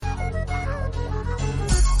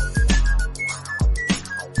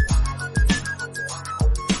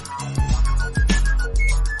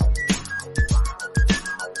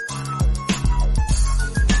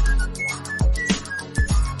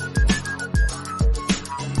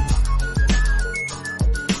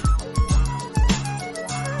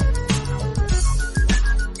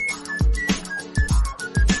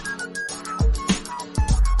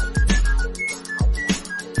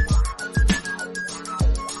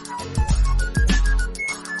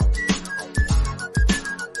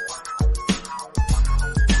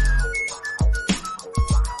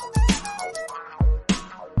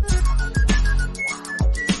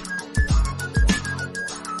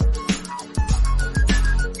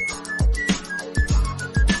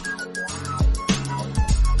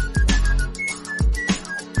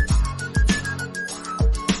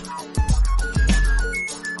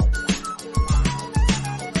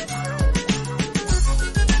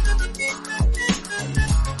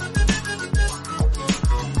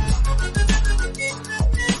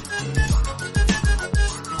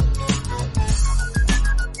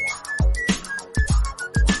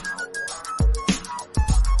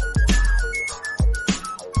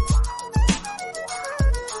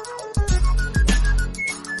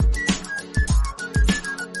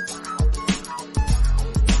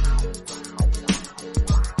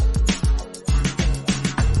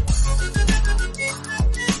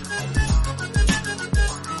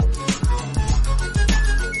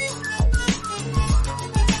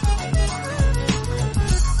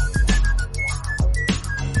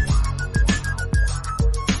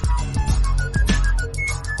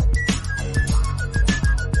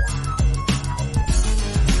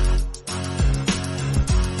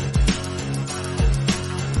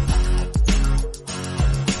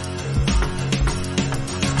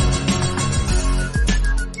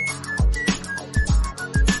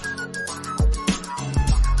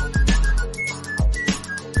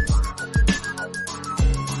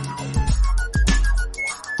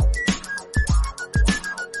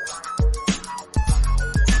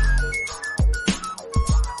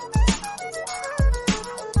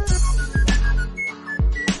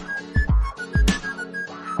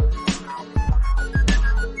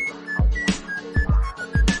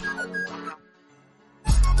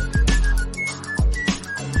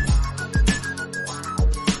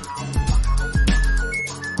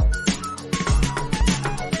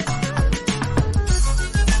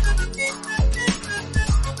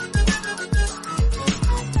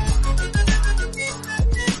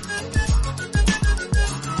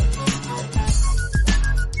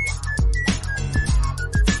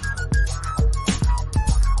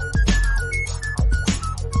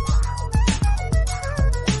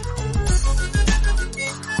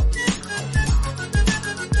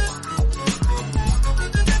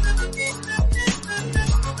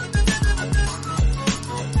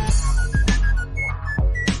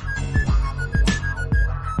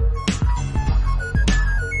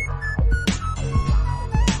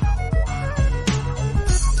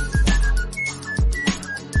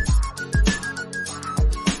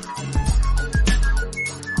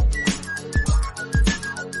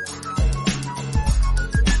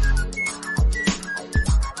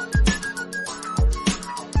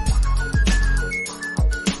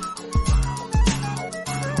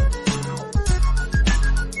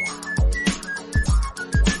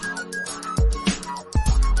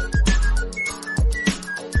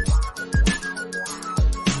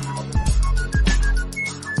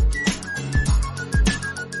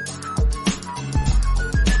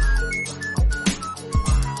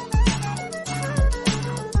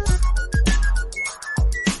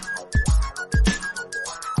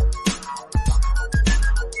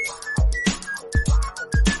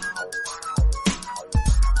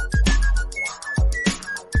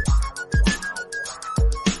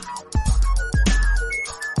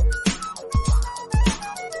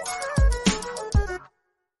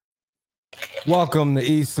Welcome to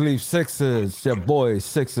East Sleep Sixers, your boy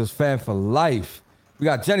Sixers fan for life. We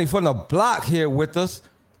got Jenny from the block here with us.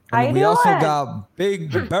 How And you we also doing? got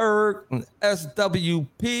Big Bird from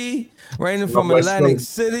SWP, raining God from bless Atlantic you.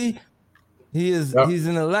 City. He's Yep.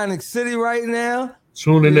 in Atlantic City right now.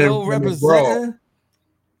 Tuning in from Representing,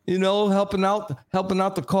 helping out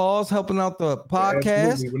the cause, helping out the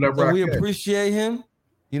podcast. Absolutely, whenever So I we can. appreciate him.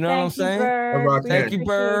 You know what I'm Thank you, saying? Bird. Whenever I We can. Thank you, appreciate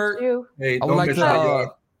Bird. you. Hey, I would don't like miss to out,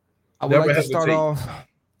 y'all. Never start hesitate. off.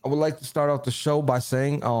 I would like to start off the show by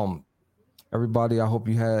saying, everybody, I hope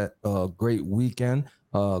you had a great weekend,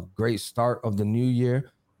 a great start of the new year.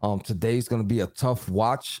 Today's going to be a tough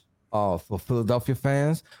watch for Philadelphia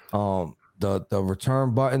fans. The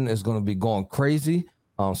return button is going to be going crazy.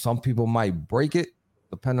 Some people might break it,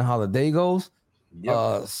 depending on how the day goes.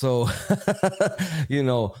 Yep. So,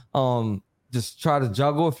 just try to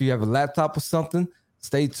juggle. If you have a laptop or something,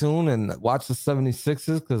 stay tuned and watch the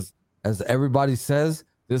 76ers because, as everybody says,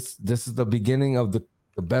 this is the beginning of the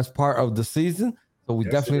best part of the season. So we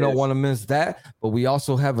definitely don't want to miss that. But we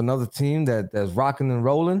also have another team that's rocking and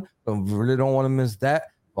rolling. So we really don't want to miss that.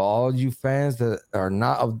 For all you fans that are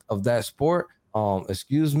not of that sport,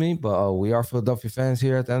 excuse me, but we are Philadelphia fans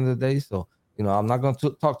here at the end of the day. So, I'm not going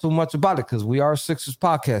to talk too much about it because we are a Sixers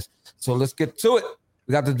podcast. So let's get to it.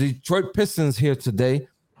 We got the Detroit Pistons here today.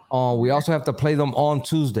 We also have to play them on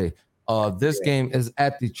Tuesday. This game is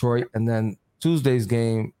at Detroit, and then Tuesday's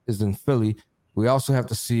game is in Philly. We also have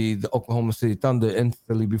to see the Oklahoma City Thunder in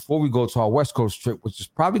Philly before we go to our West Coast trip, which is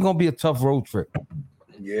probably going to be a tough road trip.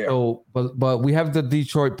 Yeah. So, but we have the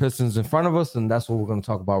Detroit Pistons in front of us, and that's what we're going to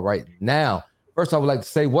talk about right now. First, I would like to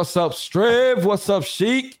say, what's up, Striv? What's up,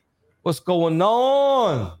 Sheik? What's going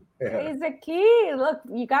on? Hey, Zaki. Look,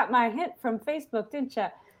 you got my hint from Facebook, didn't you?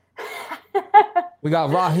 We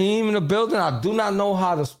got Raheem in the building. I do not know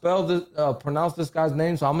how to spell this, pronounce this guy's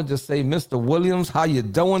name, so I'm gonna just say Mr. Williams. How you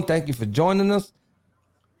doing? Thank you for joining us.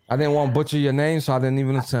 I didn't want to butcher your name, so I didn't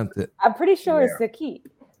even attempt it. I'm pretty sure it's Zaki,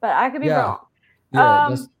 but I could be wrong.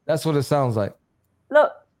 Yeah, that's what it sounds like.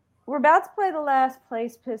 Look, we're about to play the last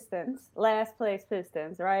place Pistons,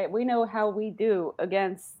 right? We know how we do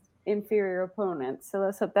against inferior opponents, so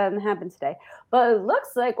let's hope that doesn't happen today. But it looks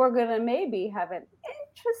like we're gonna maybe have an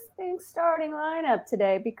interesting starting lineup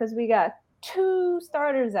today because we got 2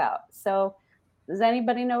 starters out. So does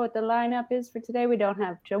anybody know what the lineup is for today? We don't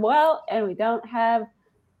have Joel and we don't have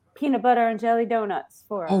peanut butter and jelly donuts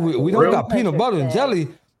for us. Oh, we don't got peanut butter and jelly.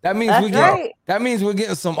 That means that means we're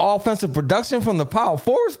getting some offensive production from the power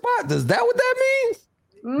forward spot. Does that what that means?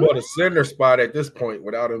 Mm-hmm. Well, the center spot at this point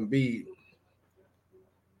without Embiid.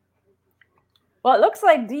 Well, it looks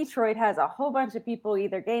like Detroit has a whole bunch of people,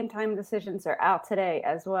 either game time decisions or out today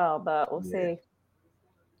as well, but we'll see. You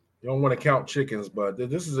don't want to count chickens, but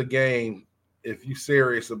this is a game. If you're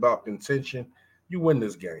serious about contention, you win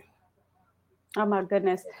this game. Oh, my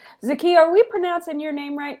goodness. Zaki, are we pronouncing your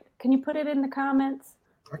name right? Can you put it in the comments?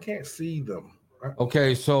 I can't see them.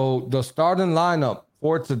 Okay, so the starting lineup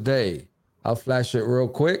for today, I'll flash it real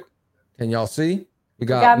quick. Can y'all see? We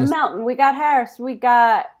got Melton, we got Harris, we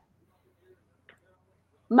got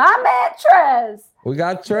my man Trez. We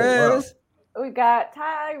got Trez. We got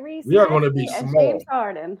Tyrese. We are going to be and small. James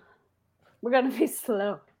Harden. We're going to be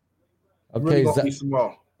slow. Okay, really be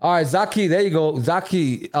small. All right, Zaki, there you go.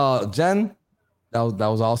 Zaki, Jen, that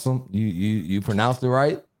was awesome. You pronounced it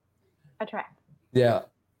right. I tried. Yeah,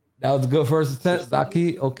 that was a good first attempt,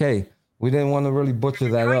 Zaki. Okay, we didn't want to really butcher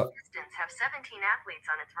that up. Pistons have 17 athletes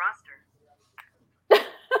on its roster.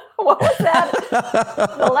 What was that?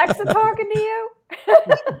 Is Alexa talking to you?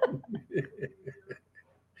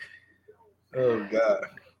 Oh God,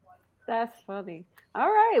 that's funny. All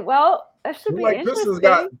right, well, that should be interesting. Pistons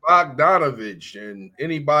got Bogdanovich and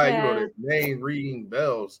anybody that name reading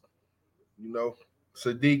bells.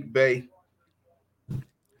 Sadiq Bey.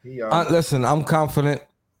 Listen, I'm confident.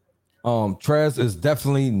 Trez is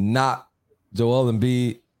definitely not Joel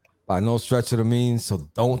Embiid by no stretch of the means. So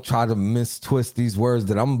don't try to mistwist these words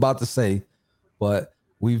that I'm about to say. But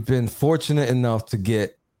we've been fortunate enough to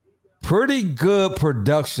get pretty good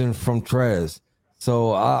production from Trez.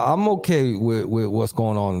 So I'm okay with what's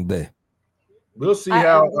going on today. We'll see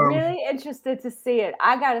how. I'm really interested to see it.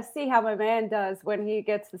 I got to see how my man does when he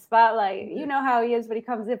gets the spotlight. You know how he is when he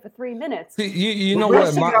comes in for 3 minutes. You know we'll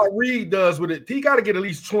what? See how Reed does with it. He got to get at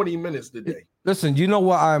least 20 minutes today. Listen, you know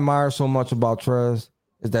what I admire so much about Trez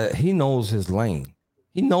is that he knows his lane.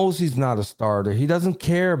 He knows he's not a starter. He doesn't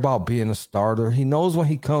care about being a starter. He knows when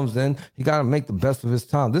he comes in, he got to make the best of his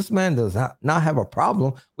time. This man does not have a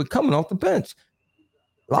problem with coming off the bench.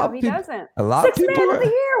 He doesn't. A lot of people man of the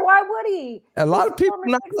year. Why would he? A lot of people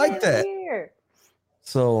not like that.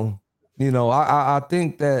 So, I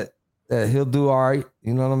think that he'll do all right.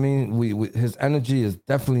 You know what I mean? We his energy is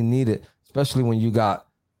definitely needed, especially when you got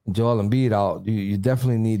Joel Embiid out. You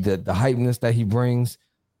definitely need the hypeness that he brings,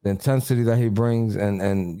 the intensity that he brings, and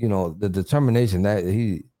the determination that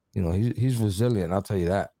he's resilient. I'll tell you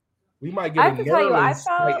that. We might I get a have to tell you, Nerlens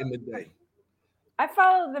fight in the day. I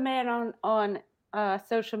follow the man on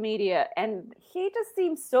social media, and he just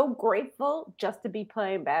seems so grateful just to be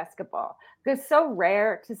playing basketball. It's so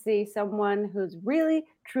rare to see someone who's really,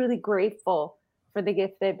 truly grateful for the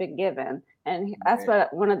gift they've been given, and that's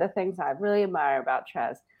one of the things I really admire about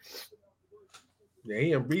Trez.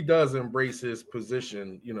 Yeah, he does embrace his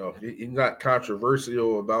position. He's not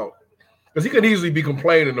controversial about, because he could easily be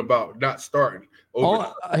complaining about not starting.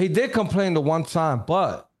 He did complain the one time,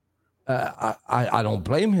 but I don't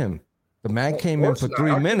blame him. The man came in for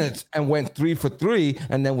 3 minutes and went 3 for 3,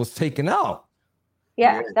 and then was taken out.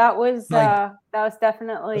 Yeah, that was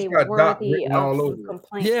definitely worthy of some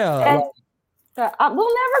complaint. Yeah. We'll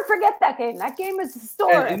never forget that game. That game is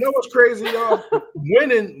historic. And you know what's crazy, y'all?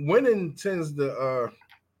 winning tends to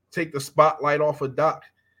take the spotlight off of Doc.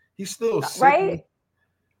 He's still right.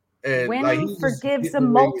 And winning forgives a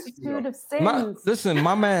multitude of sins. Listen,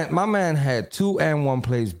 my man had 2-and-1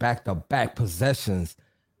 plays back-to-back possessions.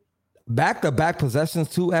 Back-to-back possessions,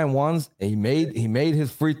 2-and-1s. He made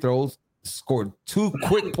his free throws, scored 2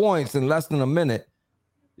 quick points in less than a minute.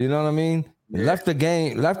 You know what I mean? Yeah. Left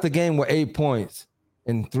the game with 8 points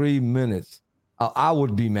in 3 minutes. I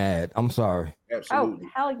would be mad. I'm sorry. Absolutely. Oh,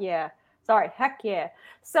 hell yeah. Sorry, heck yeah.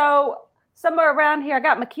 So somewhere around here, I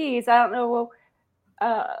got my keys. I don't know.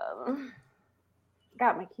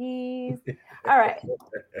 Got my keys. All right.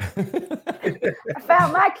 I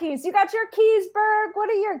found my keys. You got your keys, Berg? What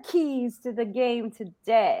are your keys to the game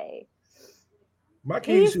today? My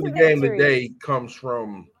keys to the game today comes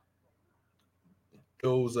from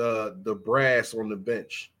those the brass on the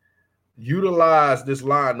bench. Utilize this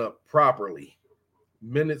lineup properly,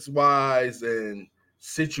 minutes wise and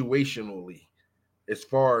situationally. As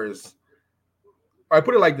far as I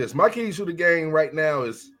put it like this, my keys to the game right now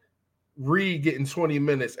is Reed getting 20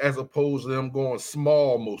 minutes as opposed to them going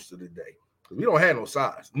small most of the day. We don't have no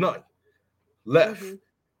size, none left.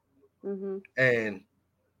 Mm-hmm. And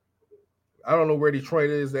I don't know where Detroit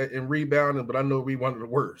is in rebounding, but I know we one of the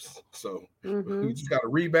worst. So we just got to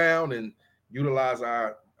rebound and utilize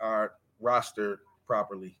our roster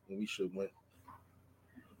properly, and we should win.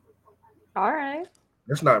 All right.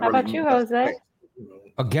 That's not. How really about you, Jose?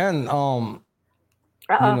 Again,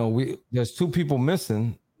 there's 2 people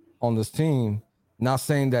missing on this team. Not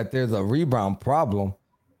saying that there's a rebound problem,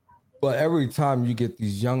 but every time you get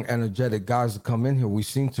these young, energetic guys to come in here, we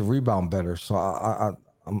seem to rebound better. So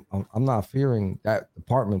I'm not fearing that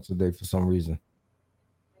department today for some reason.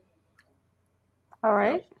 All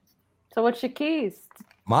right. So what's your keys?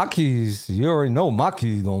 My keys, you already know my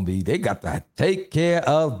keys gonna be. They got to take care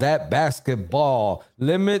of that basketball.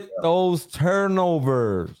 Limit those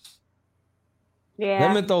turnovers. Yeah.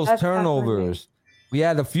 Limit those turnovers. We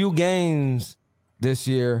had a few games this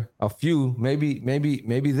year,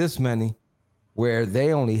 maybe this many, where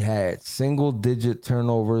they only had single-digit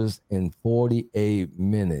turnovers in 48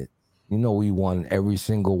 minutes. You know we won every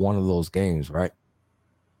single one of those games, right?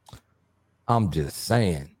 I'm just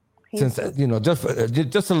saying. Since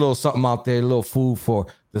just a little something out there, a little food for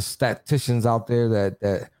the statisticians out there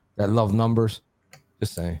that love numbers.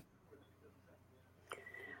 Just saying.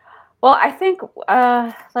 Well, I think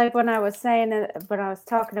like when I was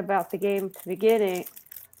talking about the game at the beginning,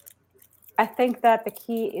 I think that the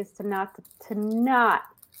key is to not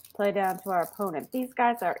play down to our opponent. These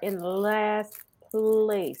guys are in last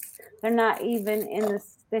place. They're not even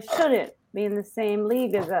they shouldn't be in the same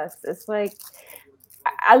league as us. It's like,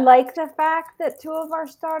 I like the fact that 2 of our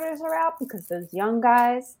starters are out because those young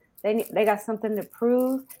guys, they got something to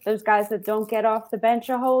prove. Those guys that don't get off the bench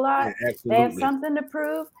a whole lot, they have something to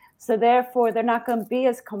prove. So therefore, they're not going to be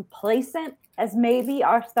as complacent as maybe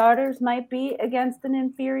our starters might be against an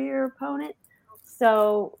inferior opponent.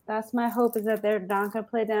 So that's my hope, is that they're not going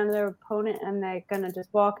to play down to their opponent and they're going to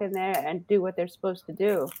just walk in there and do what they're supposed to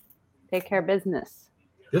do. Take care of business.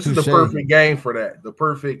 This is the perfect game for that. The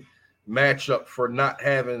perfect matchup for not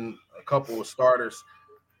having a couple of starters,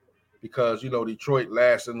 because Detroit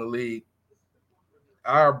last in the league.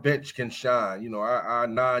 Our bench can shine. Our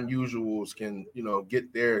non-usuals can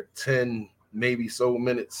get their 10 maybe so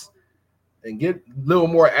minutes and get a little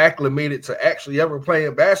more acclimated to actually ever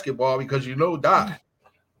playing basketball, because Doc,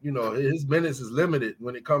 his minutes is limited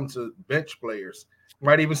when it comes to bench players. You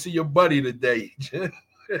might even see your buddy today.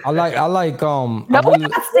 I like No, I we're really,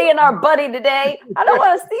 not seeing our buddy today. I don't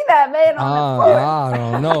want to see that man on the court. I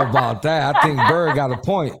don't know about that. I think Bird got a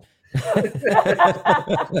point.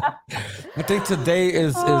 I think today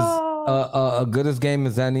is a good as game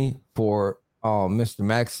as any for Mr.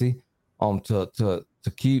 Maxey to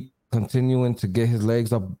keep continuing to get his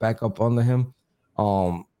legs back up under him.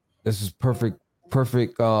 This is perfect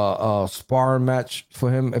sparring match for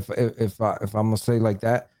him if I'm gonna say like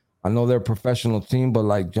that. I know they're a professional team, but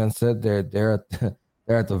like Jen said, they're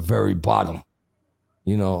at the very bottom.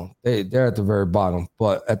 You know, they're at the very bottom.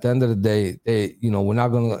 But at the end of the day,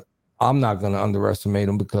 I'm not gonna underestimate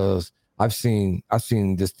them because I've seen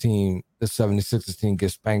this team, the 76ers team,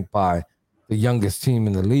 get spanked by the youngest team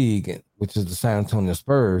in the league, which is the San Antonio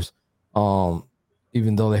Spurs.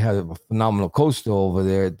 Even though they had a phenomenal coach still over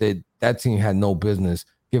there, that team had no business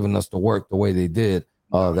giving us the work the way they did.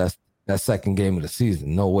 That second game of the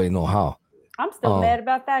season. No way, no how. I'm still mad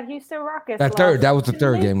about that Houston Rockets. That was the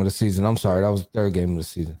third game of the season. I'm sorry, that was the third game of the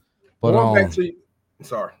season. But Going back to,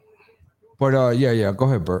 sorry. But yeah, go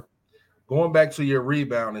ahead, Bert. Going back to your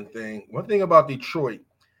rebounding thing, one thing about Detroit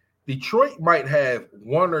might have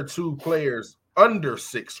one or two players under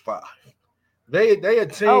 6'5". They a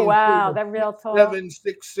team. Oh wow, that real tall. 7,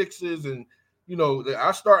 6, 6s, and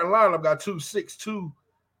our starting lineup got 2 6'2"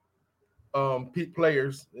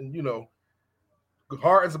 players, and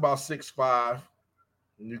Harden's about 6'5",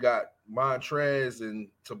 and you got Montrez, and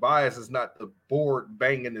Tobias is not the board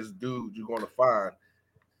banging this dude you're going to find.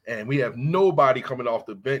 And we have nobody coming off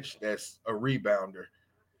the bench that's a rebounder.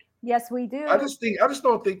 Yes, we do. I just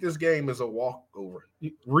don't think this game is a walkover.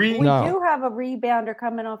 We do have a rebounder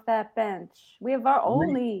coming off that bench. We have our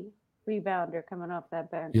only rebounder coming off that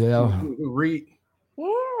bench. Yeah. Reed.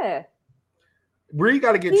 Yeah. Reed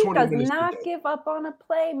got to get 20 minutes. He does not give up on a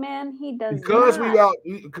play, man. He does because not.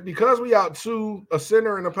 Because we out two, a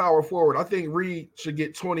center and a power forward. I think Reed should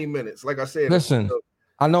get 20 minutes. Like I said, listen.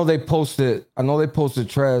 I know they posted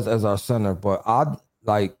Trez as our center, but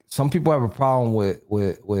some people have a problem with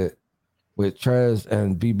Trez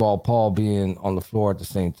and B-Ball Paul being on the floor at the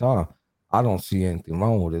same time. I don't see anything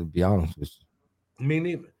wrong with it, to be honest with you. Me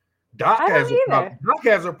neither. Doc has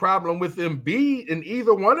a problem with Embiid and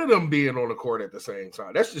either one of them being on the court at the same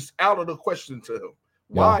time. That's just out of the question to him.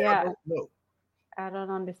 Why? Yeah. I don't know. I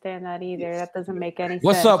don't understand that either. That doesn't make any sense.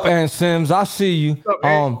 What's up, Aaron Sims? I see you. What's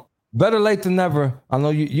up, better late than never. I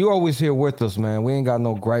know you always here with us, man. We ain't got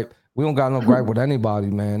no gripe. We don't got no gripe with anybody,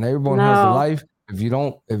 man. Everyone has a life.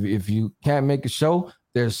 If you can't make a show,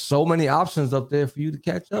 there's so many options up there for you to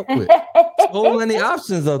catch up with. So many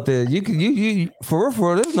options up there. You for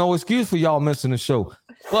real, there's no excuse for y'all missing the show.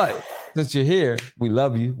 But since you're here, we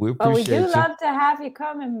love you. We appreciate you. We do love to have you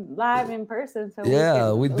come in live in person. So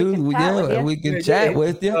we can chat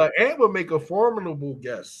with you. And will make a formidable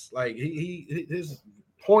guest. Like his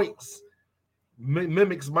points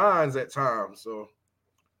mimics mine at times. So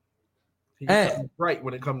he's right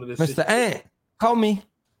when it comes to this. Mr. Ant, call me.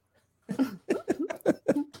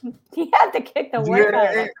 He had to kick the wife out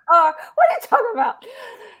of the car. What are you talking about?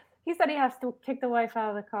 He said he has to kick the wife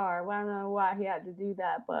out of the car. Well, I don't know why he had to do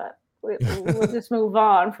that, but we'll just move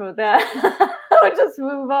on from that. We'll just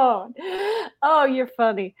move on. Oh, you're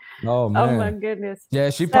funny. Oh, man. Oh, my goodness. Yeah,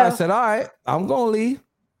 she probably said, all right, I'm going to leave.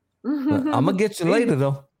 I'm going to get you later,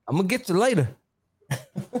 though. I'm going to get you later. The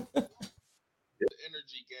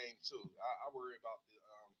energy game, too. I worry about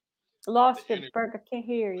Lost it, Berg. I can't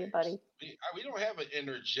hear you, buddy. We don't have an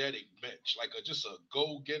energetic bench, like just a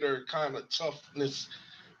go-getter kind of toughness.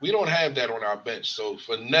 We don't have that on our bench. So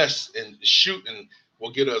finesse and shooting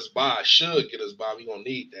will get us by, should get us by. We're going to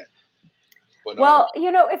need that. But,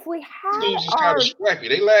 if we have teams is kind of scrappy.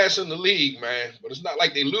 They last in the league, man. But it's not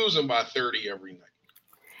like they losing by 30 every night.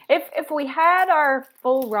 If we had our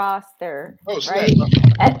full roster, right?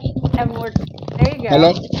 And we're there you go.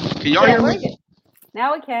 Hello? Can y'all hear me?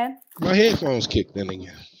 Now we can. My headphones kicked in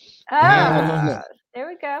again. No. There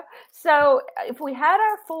we go. So if we had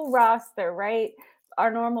our full roster, right, our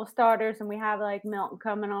normal starters, and we have like Milton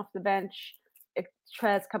coming off the bench,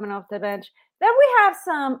 Trez coming off the bench, then we have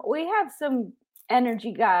some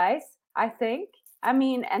energy guys, I think. I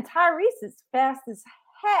mean, and Tyrese is fast as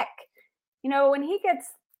heck. When he gets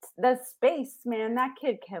the space, man, that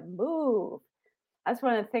kid can move. That's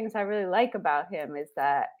one of the things I really like about him is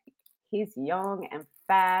that he's young and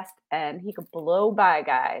fast, and he could blow by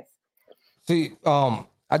guys. See,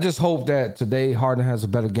 I just hope that today Harden has a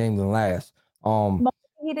better game than last.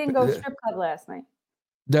 He didn't go strip club last night.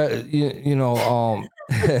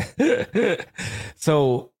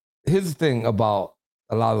 So here's the thing about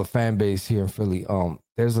a lot of the fan base here in Philly.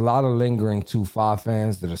 There's a lot of lingering 2-5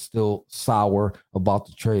 fans that are still sour about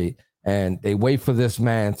the trade, and they wait for this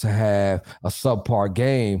man to have a subpar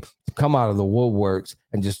game to come out of the woodworks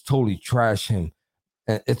and just totally trash him.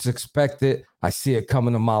 And it's expected. I see it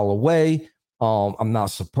coming a mile away. I'm not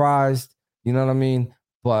surprised. You know what I mean?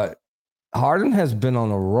 But Harden has been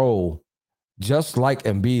on a roll, just like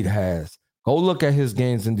Embiid has. Go look at his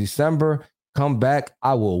games in December. Come back.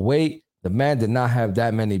 I will wait. The man did not have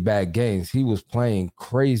that many bad games. He was playing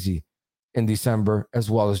crazy in December,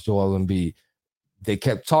 as well as Joel Embiid. They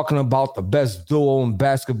kept talking about the best duo in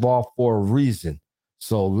basketball for a reason.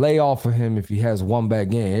 So lay off of him if he has one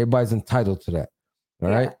bad game. Everybody's entitled to that. All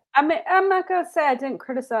right? I mean, I'm not going to say I didn't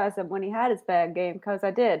criticize him when he had his bad game, because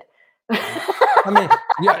I did. I mean,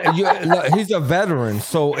 look, he's a veteran,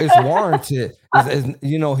 so it's warranted.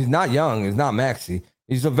 He's not young. He's not Maxey.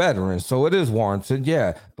 He's a veteran, so it is warranted,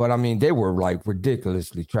 yeah. But, I mean, they were, like,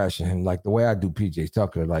 ridiculously trashing him, like the way I do PJ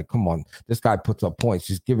Tucker. Like, come on, this guy puts up points.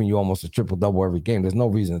 He's giving you almost a triple-double every game. There's no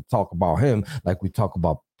reason to talk about him like we talk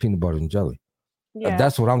about peanut butter and jelly. Yeah.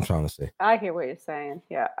 That's what I'm trying to say. I hear what you're saying.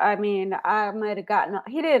 Yeah. I mean, I might have gotten –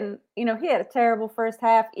 he didn't – he had a terrible first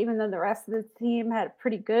half, even though the rest of the team had a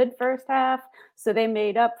pretty good first half. So they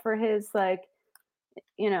made up for his, like,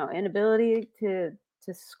 inability to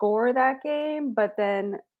score that game. But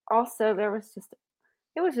then also it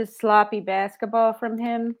was just sloppy basketball from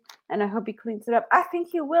him. And I hope he cleans it up. I think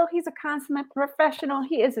he will. He's a consummate professional.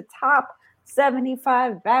 He is a top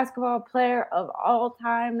 75 basketball player of all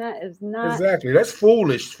time. That is not exactly. That's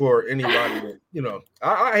foolish for anybody that,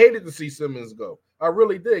 I hated to see Simmons go. I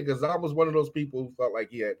really did, because I was one of those people who felt like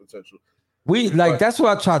he had potential. That's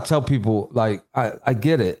what I try to tell people. Like, I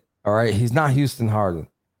get it. All right. He's not Houston Harden.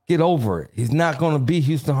 Get over it. He's not going to be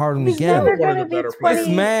Houston Harden He's again. Never going to be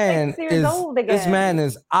 26 years old again. This man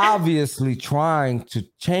is obviously trying to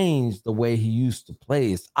change the way he used to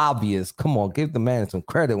play. It's obvious. Come on, give the man some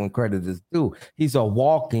credit when credit is due. He's a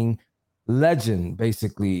walking legend,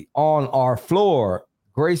 basically, on our floor,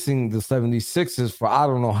 gracing the 76ers for I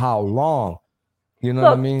don't know how long. You know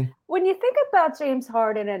what I mean? When you think about James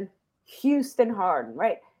Harden and Houston Harden,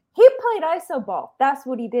 right? He played iso ball. That's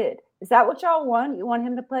what he did. Is that what y'all want? You want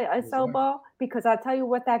him to play iso ball? Because I'll tell you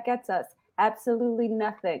what that gets us. Absolutely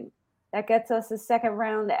nothing. That gets us a second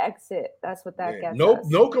round exit. That's what that gets us.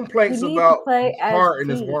 No complaints about Harden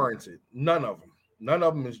is warranted. None of them. None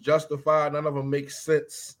of them is justified. None of them make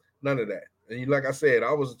sense. None of that. And like I said,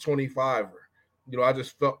 I was a 25er. I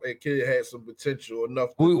just felt that kid had some potential enough.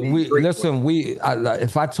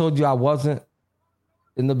 If I told you I wasn't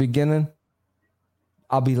in the beginning,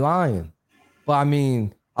 I'll be lying. But I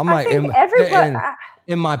mean, I'm like,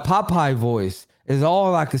 in my Popeye voice is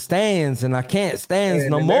all I can stands, and I can't stands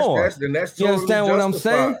no more. That's you understand what I'm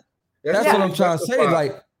saying? That's what I'm trying to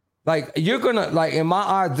say. Like you're gonna, like, in my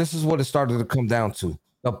eyes, this is what it started to come down to.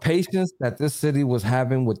 The patience that this city was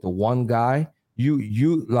having with the one guy,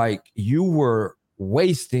 you were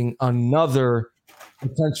wasting another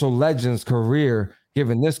potential legend's career,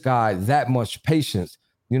 giving this guy that much patience.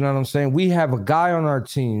 You know what I'm saying? We have a guy on our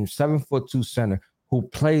team, 7'2" center, who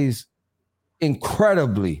plays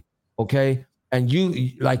incredibly, okay? And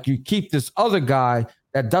you keep this other guy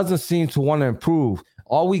that doesn't seem to want to improve.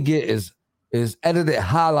 All we get is edited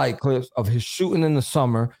highlight clips of his shooting in the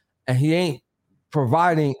summer, and he ain't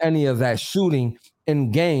providing any of that shooting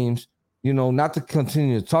in games. Not to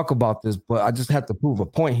continue to talk about this, but I just have to prove a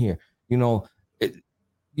point here. The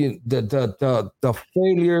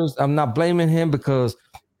failures, I'm not blaming him, because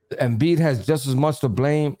Embiid has just as much to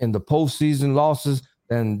blame in the postseason losses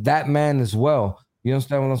than that man as well. You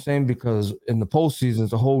understand what I'm saying? Because in the postseason,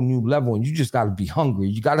 it's a whole new level, and you just got to be hungry.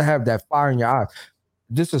 You got to have that fire in your eyes.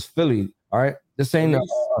 This is Philly, all right? This ain't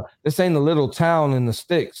a little town in the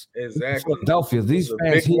sticks. Exactly. Philadelphia. These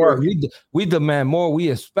fans here, we demand more. We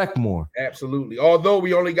expect more. Absolutely. Although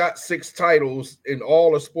we only got 6 titles in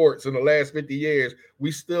all the sports in the last 50 years,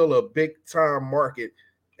 we still a big time market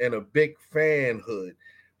and a big fanhood.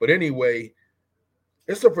 But anyway,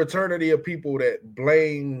 it's a fraternity of people that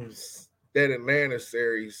blames that Atlanta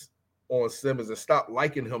series on Simmons and stop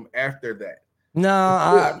liking him after that.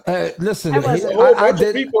 No, listen. I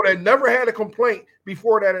did people that never had a complaint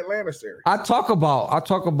before that Atlanta series. I talk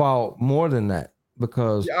about more than that,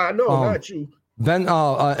 because I know, not you.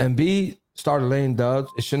 Embiid started laying dubs.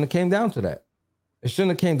 It shouldn't have came down to that. It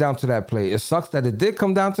shouldn't have came down to that play. It sucks that it did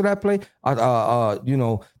come down to that play.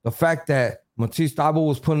 The fact that Matisse Thybulle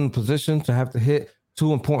was put in a position to have to hit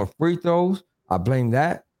 2 important free throws, I blame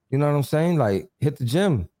that. You know what I'm saying? Like, hit the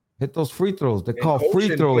gym. Hit those free throws. They call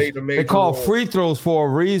free throws. They call free throws for a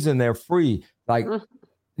reason. They're free. Like,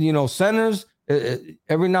 centers,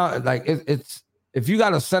 every now like it's if you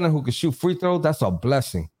got a center who can shoot free throws, that's a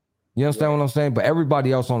blessing. You understand what I'm saying? But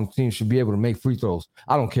everybody else on the team should be able to make free throws.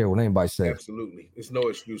 I don't care what anybody says. Absolutely. There's no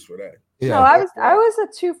excuse for that. Yeah. No, I was a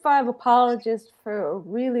 2-5 apologist for a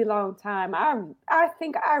really long time. I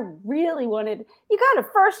think I really wanted, you got a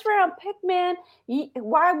first round pick, man.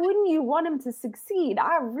 Why wouldn't you want him to succeed?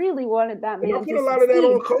 I really wanted that man to succeed. I put a lot of that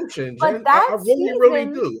on coaching, Jen. But I really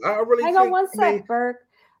do. I really hang on one sec, Burke.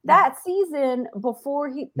 That season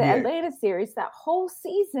before the Atlanta series, that whole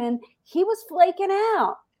season, he was flaking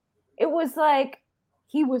out. It was like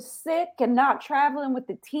he was sick and not traveling with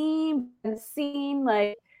the team and seeing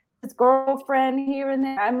like his girlfriend here and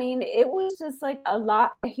there. I mean, it was just like a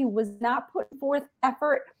lot. He was not putting forth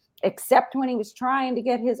effort except when he was trying to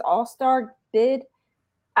get his all-star bid.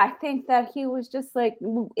 I think that he was just like,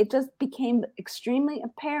 it just became extremely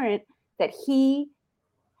apparent that he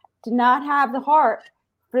did not have the heart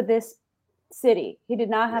for this city. He did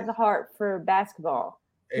not have the heart for basketball.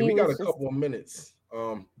 Hey, we got a couple of minutes.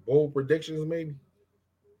 Bold predictions, maybe.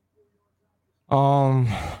 I'm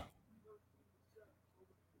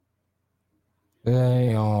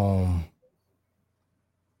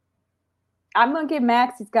gonna give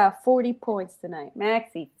Max. He's got 40 points tonight.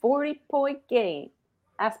 Maxie, 40-point game.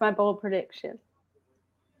 That's my bold prediction.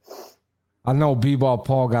 I know B-Ball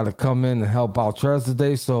Paul got to come in and help out Trez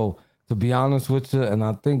today. So to be honest with you, and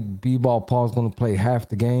I think B-Ball Paul's gonna play half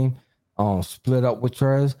the game. Split up with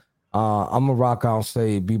Trez. I'm gonna rock out and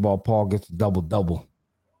say B-Ball Paul gets a double-double.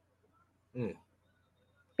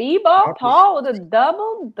 B-Ball Paul with a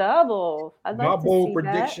double-double. My bold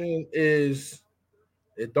prediction is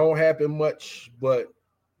it don't happen much, but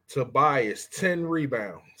Tobias 10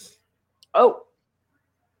 rebounds. Oh,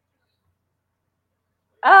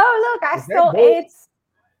 look, I stole it's.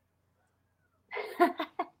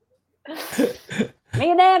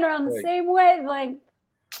 Me and Ann are on the same wavelength.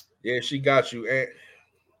 Yeah, she got you, Aunt.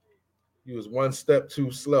 You was one step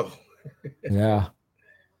too slow. Yeah.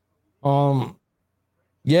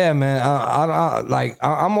 Yeah, man.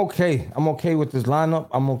 I'm okay. I'm okay with this lineup.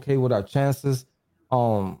 I'm okay with our chances.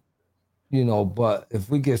 But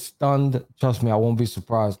if we get stunned, trust me, I won't be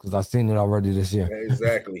surprised because I've seen it already this year.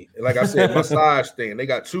 Exactly. Like I said, my size thing. They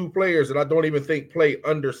got 2 players that I don't even think play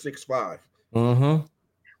under 6'5". Mm-hmm.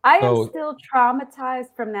 I am still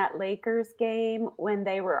traumatized from that Lakers game when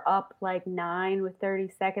they were up like 9 with 30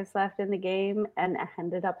 seconds left in the game and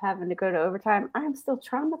ended up having to go to overtime. I am still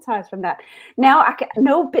traumatized from that. Now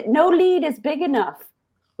no lead is big enough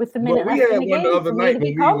with the minute left in the game. We had one the other night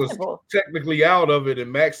when we was technically out of it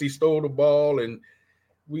and Maxie stole the ball and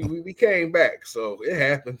we came back. So it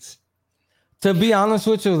happens. To be honest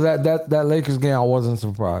with you, that Lakers game, I wasn't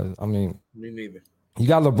surprised. I mean, me neither. You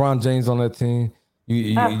got LeBron James on that team.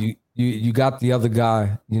 You got the other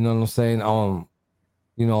guy, you know what I'm saying?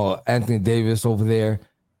 Anthony Davis over there.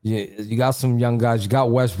 You got some young guys. You got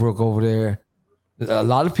Westbrook over there. A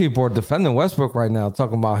lot of people are defending Westbrook right now,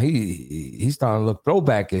 talking about he's starting to look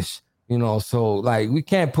throwbackish, So like we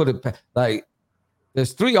can't put it like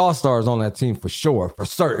there's 3 All-Stars on that team for sure, for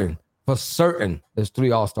certain. There's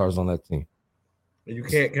 3 All-Stars on that team. And you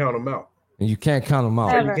can't count them out. And you can't count them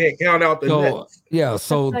out. You can't count out the Nets. Yeah,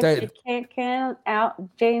 so you can't count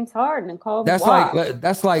out James Harden and call him.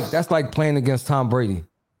 That's like playing against Tom Brady.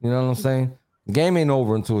 You know what I'm saying? The game ain't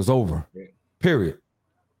over until it's over. Yeah. Period.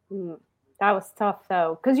 That was tough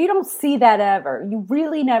though, because you don't see that ever. You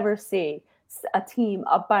really never see a team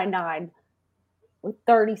up by 9 with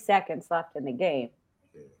 30 seconds left in the game.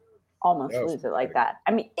 Almost lose it like that.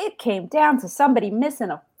 I mean, it came down to somebody missing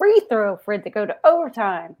a free throw for it to go to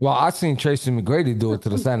overtime. Well, I seen Tracy McGrady do it to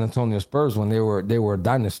the San Antonio Spurs when they were a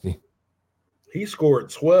dynasty. He scored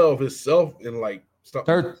 12 himself in like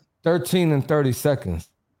something. 13 and 30 seconds.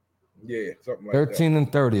 Yeah, something like 13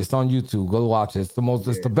 and 30. It's on YouTube. Go watch it. It's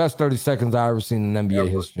the best 30 seconds I ever seen in NBA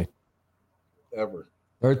history. Ever.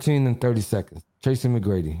 13 and 30 seconds. Tracy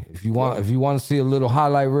McGrady. If you want to see a little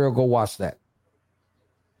highlight reel, go watch that.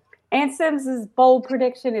 And Sims's bold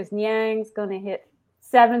prediction is Niang's going to hit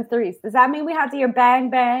 7 threes. Does that mean we have to hear bang,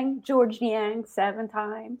 bang, George Niang 7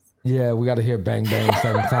 times? Yeah, we got to hear bang, bang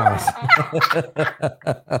 7 times.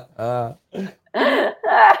 I'll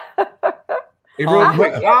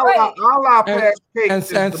pass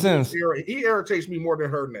and Sims. He irritates me more than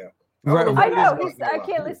her now. I know. I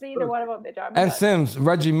can't listen to either one of them. And Sims,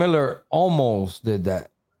 Reggie Miller almost did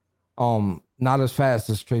that. Not as fast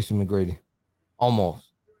as Tracy McGrady. Almost.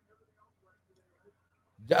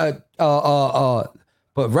 But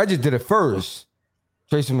Reggie did it first.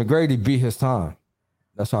 Tracy McGrady beat his time.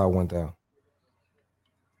 That's how it went down.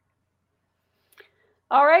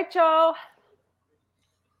 All right, y'all.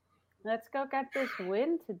 Let's go get this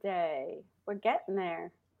win today. We're getting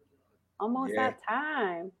there. Almost Yeah. that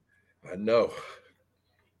time. I know.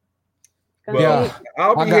 Gonna Well, be-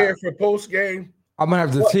 I'll be I got- here for post game. I'm gonna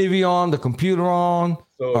have the What? TV on, the computer on.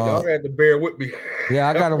 So y'all had to bear with me. Yeah,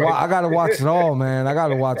 I gotta watch it all, man. I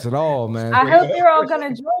gotta watch it all, man. I hope you're all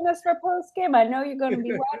gonna join us for post game. I know you're gonna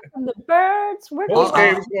be watching the birds. We're Post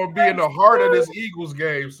gonna game is going to be in the heart of this Eagles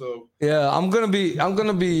game. So Yeah, I'm gonna be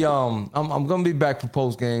back for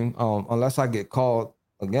post game. Unless I get called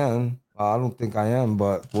again. I don't think I am,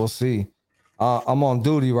 but we'll see. I'm on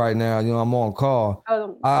duty right now. You know, I'm on call.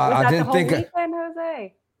 Oh, I was that didn't the whole think. weekend,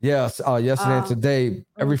 Jose? Yes, yesterday and today,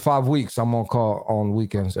 every 5 weeks, I'm on call on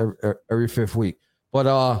weekends, every 5th week. But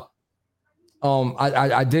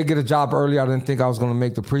I did get a job early. I didn't think I was going to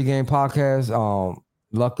make the pregame podcast.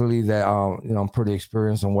 Luckily that I'm pretty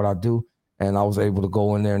experienced in what I do, and I was able to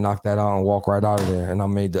go in there, knock that out, and walk right out of there. And I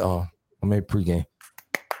made pregame.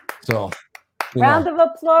 So, Round of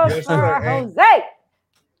applause Yes, for sir. Jose.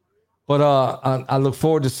 But I look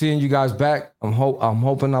forward to seeing you guys back. I'm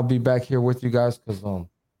hoping I'll be back here with you guys because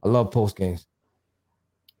I love post games.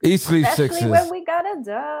 East Leaf Especially Sixers. when we got a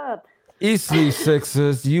dub. East Leaf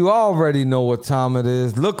Sixers. You already know what time it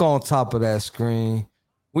is. Look on top of that screen.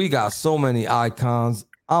 We got so many icons.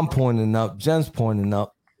 I'm pointing up. Jen's pointing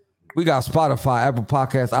up. We got Spotify, Apple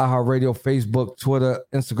Podcasts, iHeartRadio, Facebook, Twitter,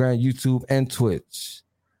 Instagram, YouTube, and Twitch.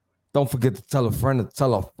 Don't forget to tell a friend to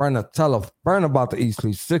tell a friend to tell a friend about the East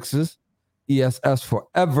Leaf Sixers. ESS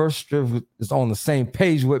Forever. Striv is on the same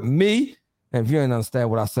page with me. And if you ain't understand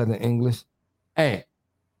what I said in English, hey,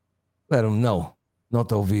 let them know. No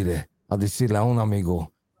te olvides a decirle a un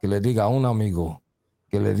amigo que le diga a un amigo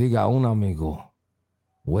que le diga a un amigo.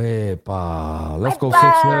 Wepa. Let's go,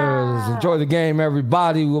 Sixers. Enjoy the game,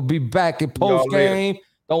 everybody. We'll be back in post game.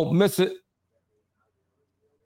 Don't miss it.